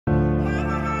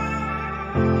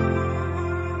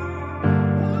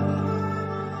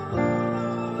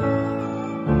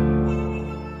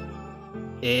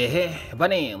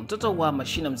Bani, mtoto wa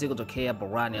mashina mziki kutokea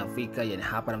barani Afrika, yani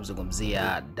hapa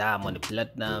namzungumzia Diamond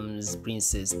Platnumz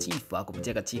Princess Tiffa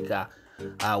kupitia katika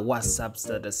WhatsApp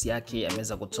status yake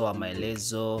ameweza kutoa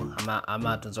maelezo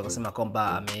ama tunaweza kusema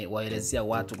kwamba amewaelezea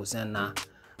watu kuhusiana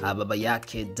na baba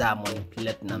yake Diamond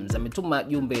Platnumz. Ametuma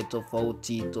jumbe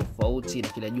tofauti na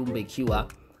kila jumbe ikiwa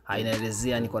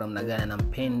inaelezea ni kwa namna gani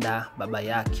anampenda baba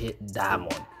yake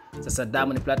Diamond. Sasa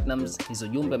Diamond Platnumz hizo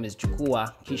jumbe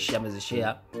amezichukua kisha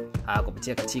amezishare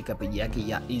kupitia katika page yake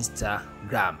ya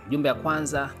Instagram. Jumbe ya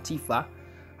kwanza, Tiffa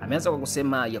ameanza kwa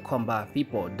kusema ya kwamba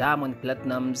people, Diamond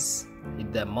Platnumz is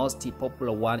the most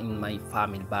popular one in my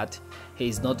family but he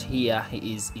is not here, he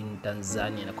is in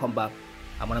Tanzania. Na kwamba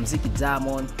mwanamuziki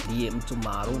Diamond ndiye mtu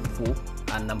maarufu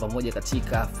namba moja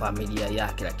katika familia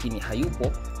yake, lakini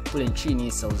hayupo kule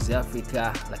nchini South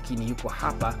Africa, lakini yuko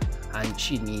hapa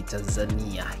nchini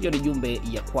Tanzania. Hiyo ni jumbe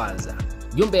ya kwanza.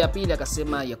 Jumbe ya pili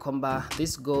akasema ya kwamba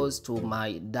this goes to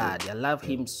my dad. I love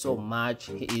him so much.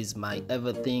 He is my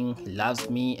everything. He loves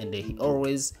me and he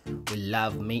always will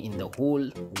love me in the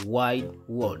whole wide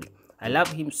world. I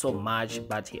love him so much,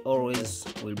 but he always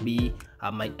will be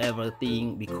my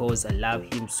everything because I love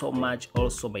him so much.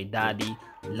 Also my daddy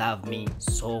love me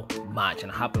so much.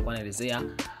 Na hapo alikuwa anaelezea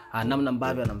namna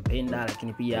ambavyo anampenda,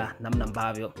 lakini pia namna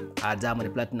ambavyo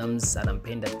Diamond Platnumz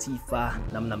anampenda Tiffa,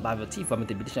 namna ambavyo Tiffa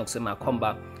amethibitisha kusema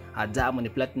kwamba Diamond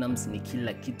Platnumz ni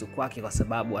kila kitu kwake kwa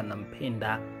sababu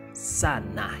anampenda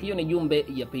sana. Hiyo ni jumbe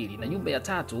ya pili. Na jumbe ya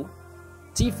tatu,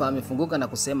 Tiffa amefunguka na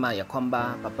kusema ya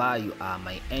kwamba papa, you are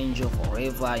my angel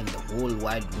forever in the whole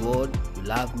wide world. You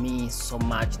love me so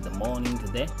much in the morning to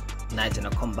the night. Na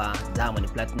kwamba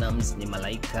Diamond Platnumz ni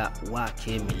malaika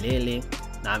wake milele,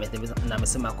 na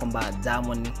amesema kwamba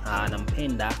Diamond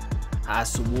anampenda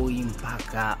asubuhi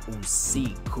mpaka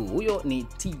usiku. Huyo ni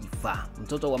Tiffa,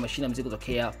 mtoto wa mashina mziki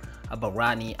kutokea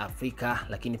barani Afrika.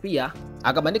 Lakini pia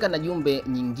akabandika na jumbe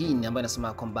nyingine ambayo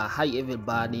inasema kwamba hi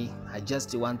everybody, I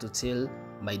just want to tell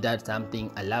my dad something.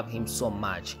 I love him so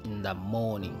much in the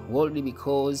morning world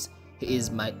because he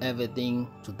is my everything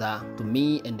to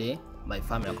me and my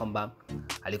family. Kwamba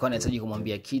alikuwa anahitaji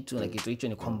kumwambia kitu, na kitu hicho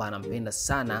ni kwamba anampenda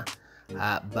sana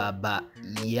baba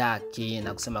yake,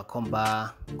 na kusema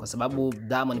kwamba kwa sababu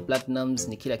Diamond Platnumz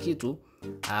ni kila kitu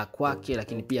kwake,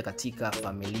 lakini pia katika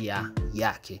familia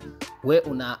yake. We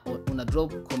una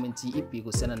drop comment ipi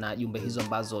kuhusiana na jumbe hizo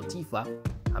ambazo Tiffa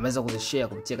ameweza kuzishare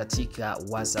kupitia katika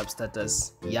WhatsApp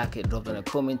status yake? Drop na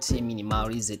comment. Mimi ni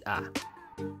Maurice.